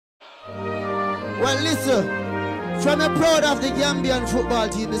Well, listen. From the proud of the Gambian football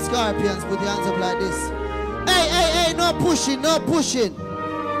team, the Scorpions, put your hands up like this. Hey, no pushing, no pushing.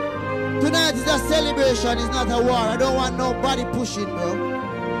 Tonight is a celebration, it's not a war. I don't want nobody pushing,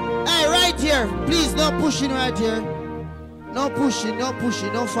 bro. Hey, right here, please, no pushing right here. No pushing, no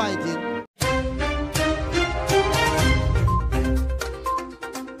pushing, no fighting.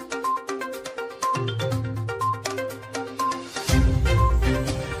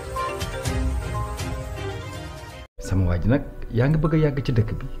 sama waji nak yaa ngi bëgg a yàgg ci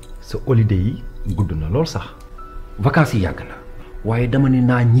dëkk bi sa holiday yi gudd na lool sax vacances yi yàgg na waaye dama ne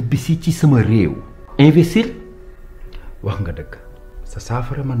naa ñibbisi ci sama réew investir wax nga dëgg sa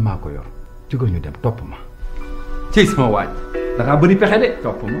saafara man maa ko yor jógal ñu dem topp ma ci sama waaj da ngaa bëri pexe de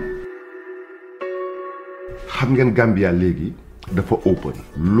topp ma xam ngeen Gambia léegi dafa open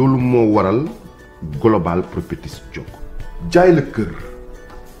loolu moo waral global properties jóg jaay la kër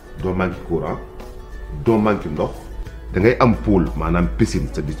doo manqué courant doo manqué ndox da ngay am pool maanaam piscine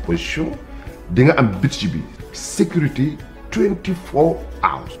sa disposition di nga am beach bi sécurité 24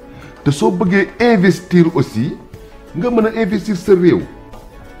 hours te soo bëggee investir aussi nga mën a investir sa réew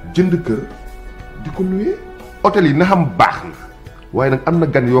jënd kër di ko louer hôtel yi na xam baax na waaye nag am na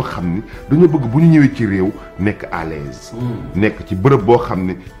gan yoo xam ni dañoo bëgg bu ñu ñëwee ci réew nekk à l'aise nekk ci bërëb boo xam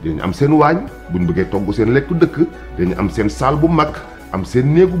ne dañu am seen waañ bu ñu bëggee togg seen lekku dëkk dañu am seen salle bu mag am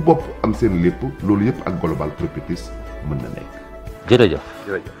seen néegu bopp am seen lépp loolu yëpp ak global properties mën na nekk. jërëjëf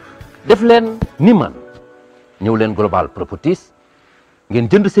def leen ni man ñëw leen global properties ngeen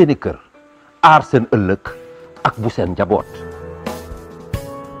jënd seeni kër aar seen ëllëg ak bu seen njaboot.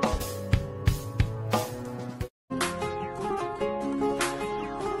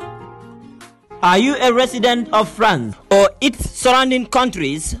 Are you a resident of France or its surrounding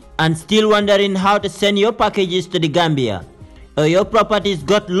countries and still wondering how to send your packages to the Gambia? Or your properties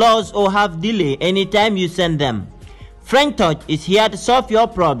got lost or have delay anytime you send them? French Touch is here to solve your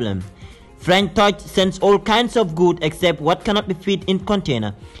problem. French Touch sends all kinds of goods except what cannot be fit in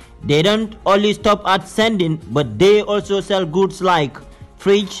container. They don't only stop at sending, but they also sell goods like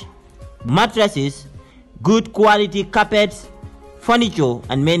fridge, mattresses, good quality carpets, furniture,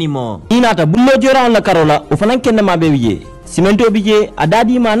 and many more. Inata bullo jora on la karola ufanan kende ma bewije simento bije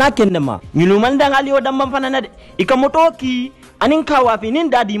adadi ma na kende ma ñunu man dangali o dambam fanana de ikamoto ki anin ka wafi nin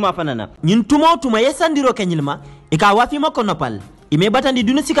dadi ma fanana ñun tuma yesandiro kenyilma ika wafi ma konopal ime batandi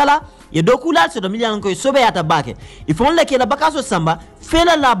dunu sikala ye dokula so do miliyan ko sobe yata bake ifon le kela bakaso samba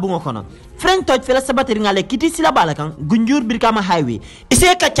fela la bungo kono French Touch fela sabateri ngale kiti sila balakan gunjur birkama highway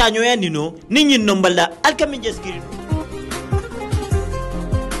ise ka chanyo ya nino ninyi nombala alkami jeskiri.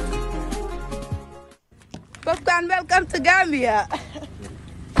 Popcaan, welcome to Gambia.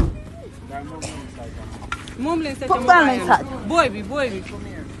 Popcaan, boy.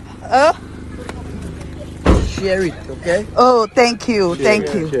 Share it, okay? Oh, thank you.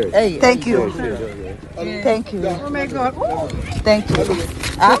 Hey, thank you. Thank you. Oh my God. Thank you.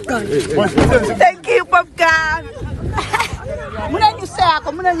 Thank you, Popcaan.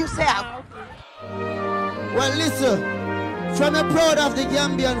 Muna you say. Well, listen. From the proud of the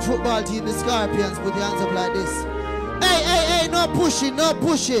Gambian football team, the Scorpions, put your hands up like this. Hey, no pushing, no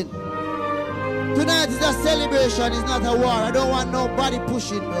pushing. Tonight is a celebration, it's not a war. I don't want nobody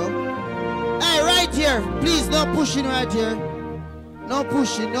pushing, bro. Hey, right here, please, no pushing right here. No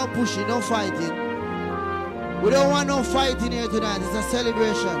pushing, no fighting. We don't want no fighting here tonight, it's a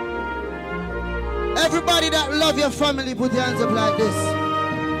celebration. Everybody that love your family, put your hands up like this.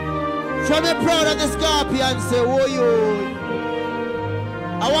 From the proud of the Scorpions, say, whoa, yo.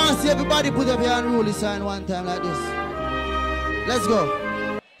 I want to see everybody put up your unruly sign one time like this. Let's go.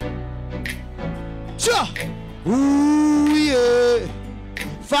 Sure. Ooh, yeah.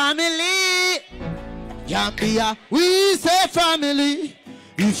 Family. Gambia, we say family.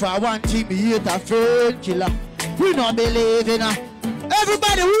 If I want to be a friend killer, we not believe in her.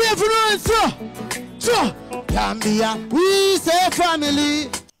 Everybody, we have to answer. Sure. Gambia, we say family.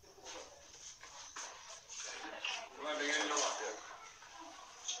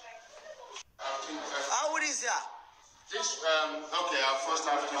 Okay, I'll first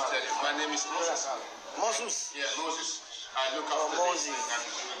have to tell you. My name is Moses. Moses? Yeah, Moses. I look after this and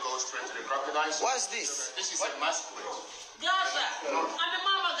we will go straight to the crocodiles. What's this? This is a masquerade. Gaza! I'm the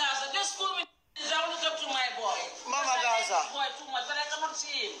Mama Gaza. Just school me. I want to talk to my boy. Mama Gaza. Boy, too much, but I cannot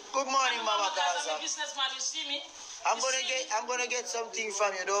see him. Good morning, Mama Gaza. I'm a businessman. You see me? I'm gonna get something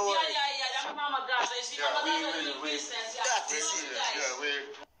from you. Don't worry. Yeah. I'm Mama Gaza. You see, Mama Gaza is doing business. That is it. Yeah,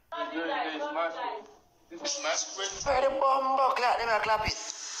 this is masquerade. Hey, the bomb clap. Let me clap it.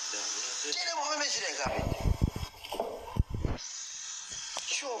 Tell them how many they clap it.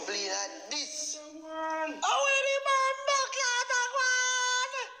 troubling at this.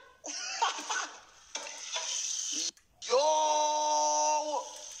 Yo!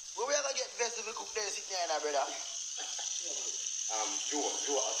 Where we gonna get vessel we cook there sitting there, brother? Joe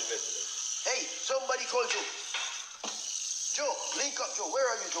at the vessel. Hey, somebody call Joe. Joe, link up, Joe. Where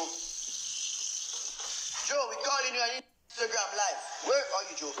are you, Joe? Joe, we calling you on Instagram live. Where are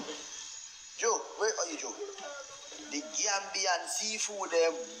you, Joe? Joe, where are you, Joe? The Gambian seafood,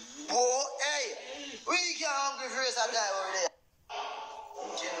 them. Boy, hey, we can't hungry for us a guy over there.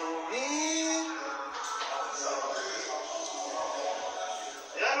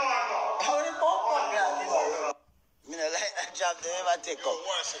 How the popcorn guy? Me no like that job they ever take up.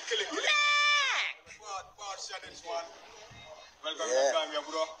 Welcome to Gambia,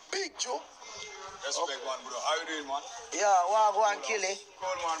 bro. Big Joe. Respect, man, bro. How you doing, man? Yeah, go and kill it.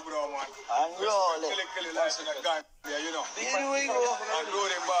 Cool, man, bro, man. And roll it. Kill it, like in the Gambia, you know. Here we go. And roll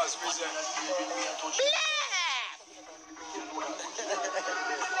the boss, we say.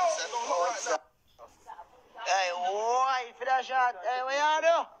 Hey, why for that shot? Hey, what you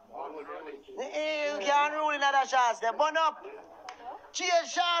do? You can't rule in other shots. They burn up. Change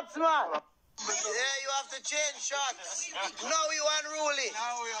shots, man. Yeah, you have to change shots. Now you unruly.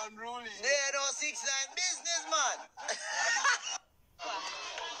 Now we unruly. They no 6ix9ine business, man.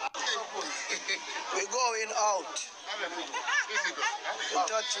 We're going out. We're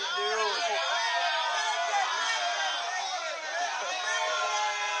touching the road.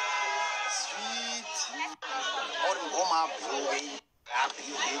 Sweet.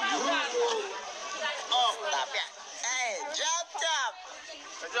 Oh, hey, drop top.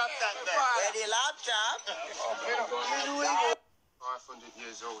 Drop top there. Ready, laptop. 500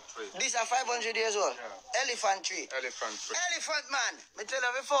 years old tree. These are 500 years old. Yeah. Elephant tree. Elephant tree. Elephant man. Me tell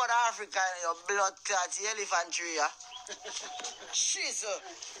you before the African your blood clot the elephant tree, yeah. She's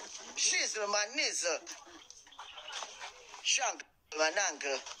man nizzle. Shank man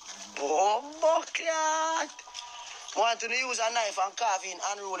uncle. Bombo clot. Want to use a knife and carve in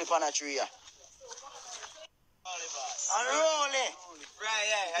and roll it on a tree, yeah. Unroll it. Right,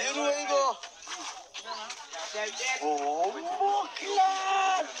 yeah. You know where you go. Oh,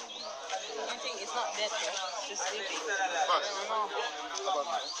 clot. You think it's not dead, just sleeping.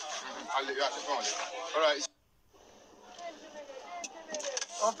 I'll leave you at the phone. All right.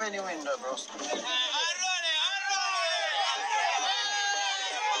 Open the window, bro.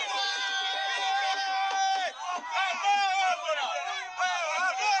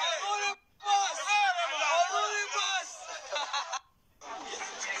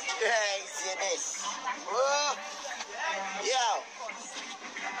 Hey, see this. Oh, yo.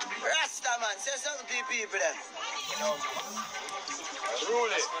 Rasta man, say something to the people then.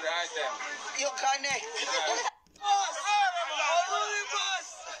 Rule it. For the item. You connect.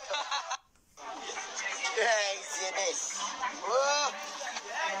 Hey, see this. Oh,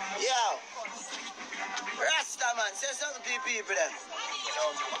 yo. Rasta man, say something to the people then.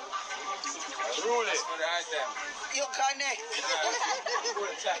 Rule it. For the item. You connect.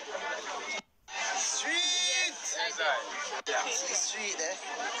 Street. Inside. Yeah. See street, eh?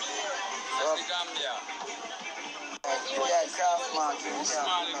 That's the Gambia. Yeah, craft market.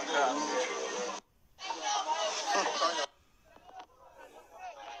 Small and cool.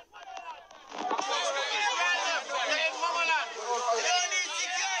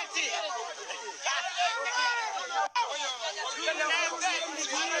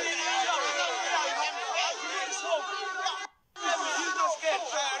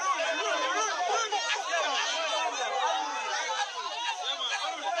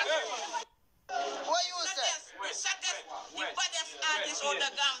 Of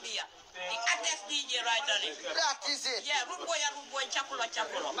the Gambia, the artist DJ right on it. That is it. Yeah, rude boy, chapulo.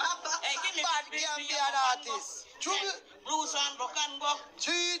 Hey, give me bad Gambian artist. Blues on Bokango.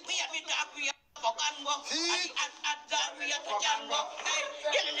 Cheat. We have it up, we have Bokango. Cheat. At that, we have Bokango. Hey,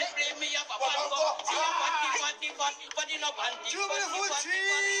 get in the play, me up Bokango. See a party, no panty. Party,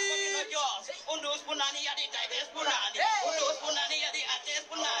 no jaws. Undo Spunani, the tightest Punani. Undo Spunani, the artist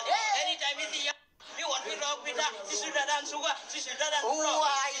Punani. Anytime you see you want to rock with that, this is than sugar, this is than flour.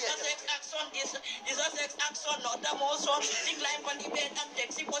 This is a sex action, this is a sex action, not the motion. Decline on the bed and take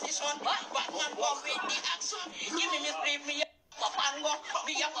the position. Batman come with the action. Give me spray, me papango,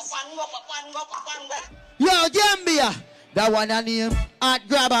 papango. Yo, Gambia! That one I name. Hot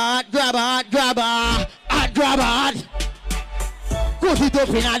grabber. Put it up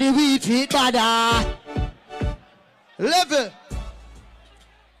in the weed feet, bada. Level.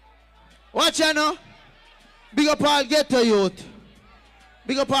 Watch you now. Big up all ghetto youth.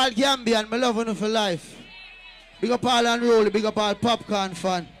 Big up all Gambian. Me love you for life. Big up all Unruly, big up all Popcaan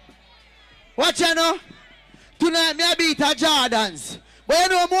fan. Watch you know. Tonight me a beat a Jordans. But you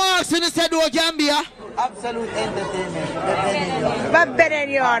know more action instead of Gambia. Absolute entertainment. But better than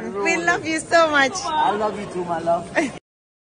you. We love you so much. I love you too, my love.